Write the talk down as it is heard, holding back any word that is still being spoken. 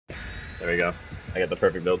There we go. I got the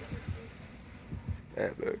perfect build.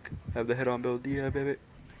 Epic. Have the head-on build, yeah, baby.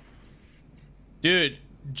 Dude,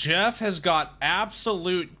 Jeff has got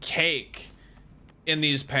absolute cake in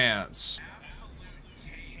these pants.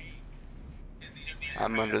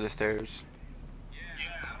 I'm under the stairs.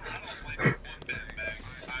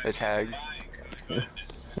 It's Hag.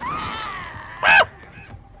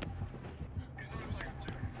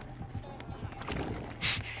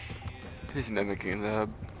 He's mimicking the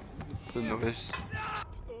noise.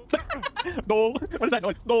 Goal. What is that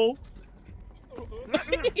noise? Goal.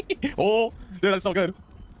 Oh, dude, that's so good.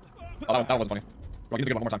 Oh, that was funny. Well, I need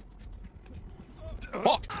to get it one more time.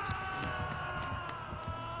 Fuck.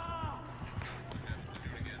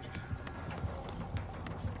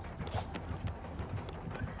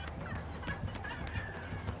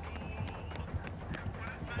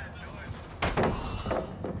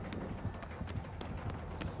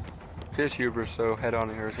 There's hubris, so head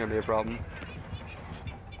on here is gonna be a problem.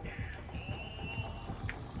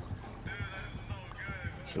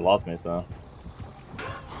 She lost me, so.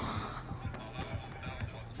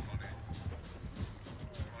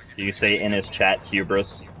 Do you say in his chat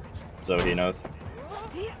hubris, so he knows?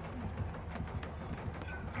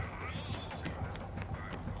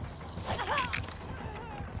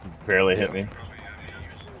 Barely hit me.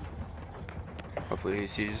 Hopefully he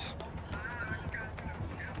sees.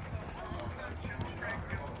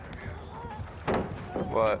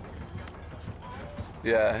 What?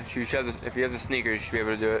 Yeah, if you have the sneakers, you should be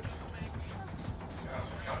able to do it.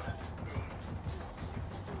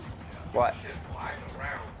 What?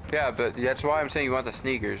 Yeah, but that's why I'm saying you want the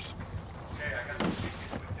sneakers.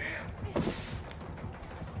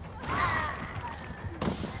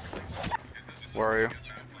 Where are you?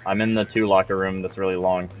 I'm in the 2 locker room that's really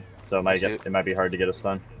long, so it might be hard to get a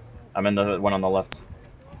stun. I'm in the one on the left.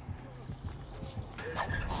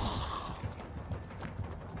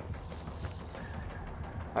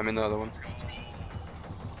 I'm in the other one.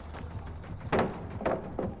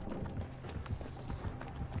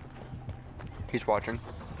 He's watching.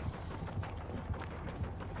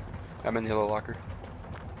 I'm in the other locker.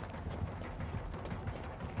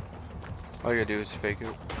 All you gotta do is fake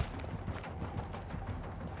it.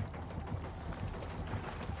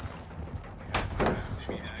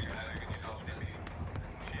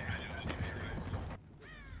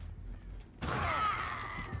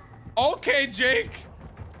 Okay, Jake.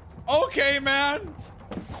 Okay, man.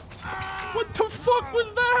 What the fuck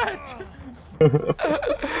was that?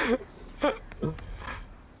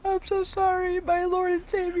 I'm so sorry, my Lord and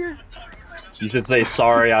Savior. You should say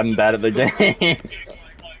sorry, I'm bad at the game.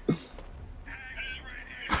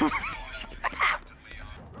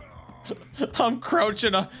 I'm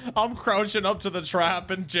crouching up to the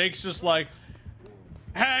trap, and Jake's just like,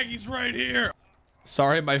 Hag, he's right here.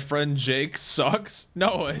 Sorry, my friend Jake sucks.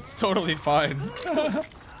 No, it's totally fine.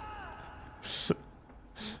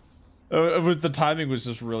 The timing was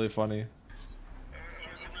just really funny.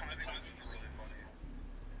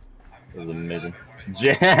 It was amazing.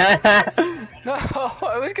 No,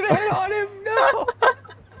 I was gonna hit on him. No.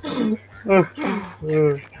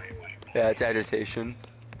 Yeah, it's agitation.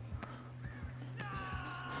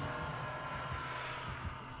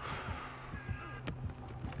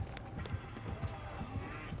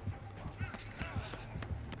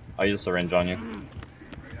 I'll use a syringe on you.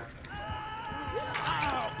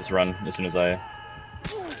 Just run as soon as I...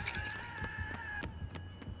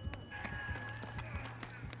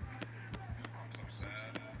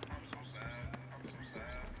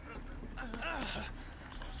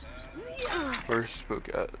 Where's Spook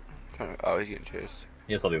at? Oh, he's getting chased.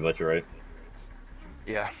 Yes, I'll be Butcher, right?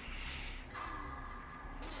 Yeah.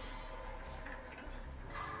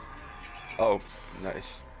 Oh, nice.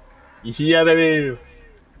 Yeah, baby!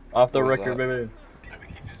 Off the What was record, that? baby.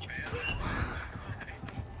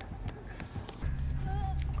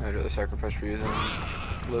 I'd rather sacrifice for you than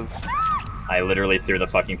live. I literally threw the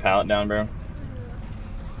fucking pallet down, bro.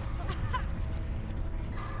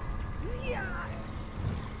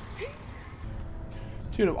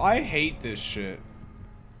 Dude, I hate this shit.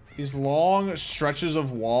 These long stretches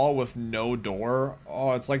of wall with no door.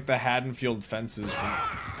 Oh, it's like the Haddonfield fences.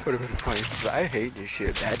 Would have been funny. I hate this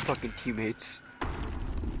shit. Bad fucking teammates.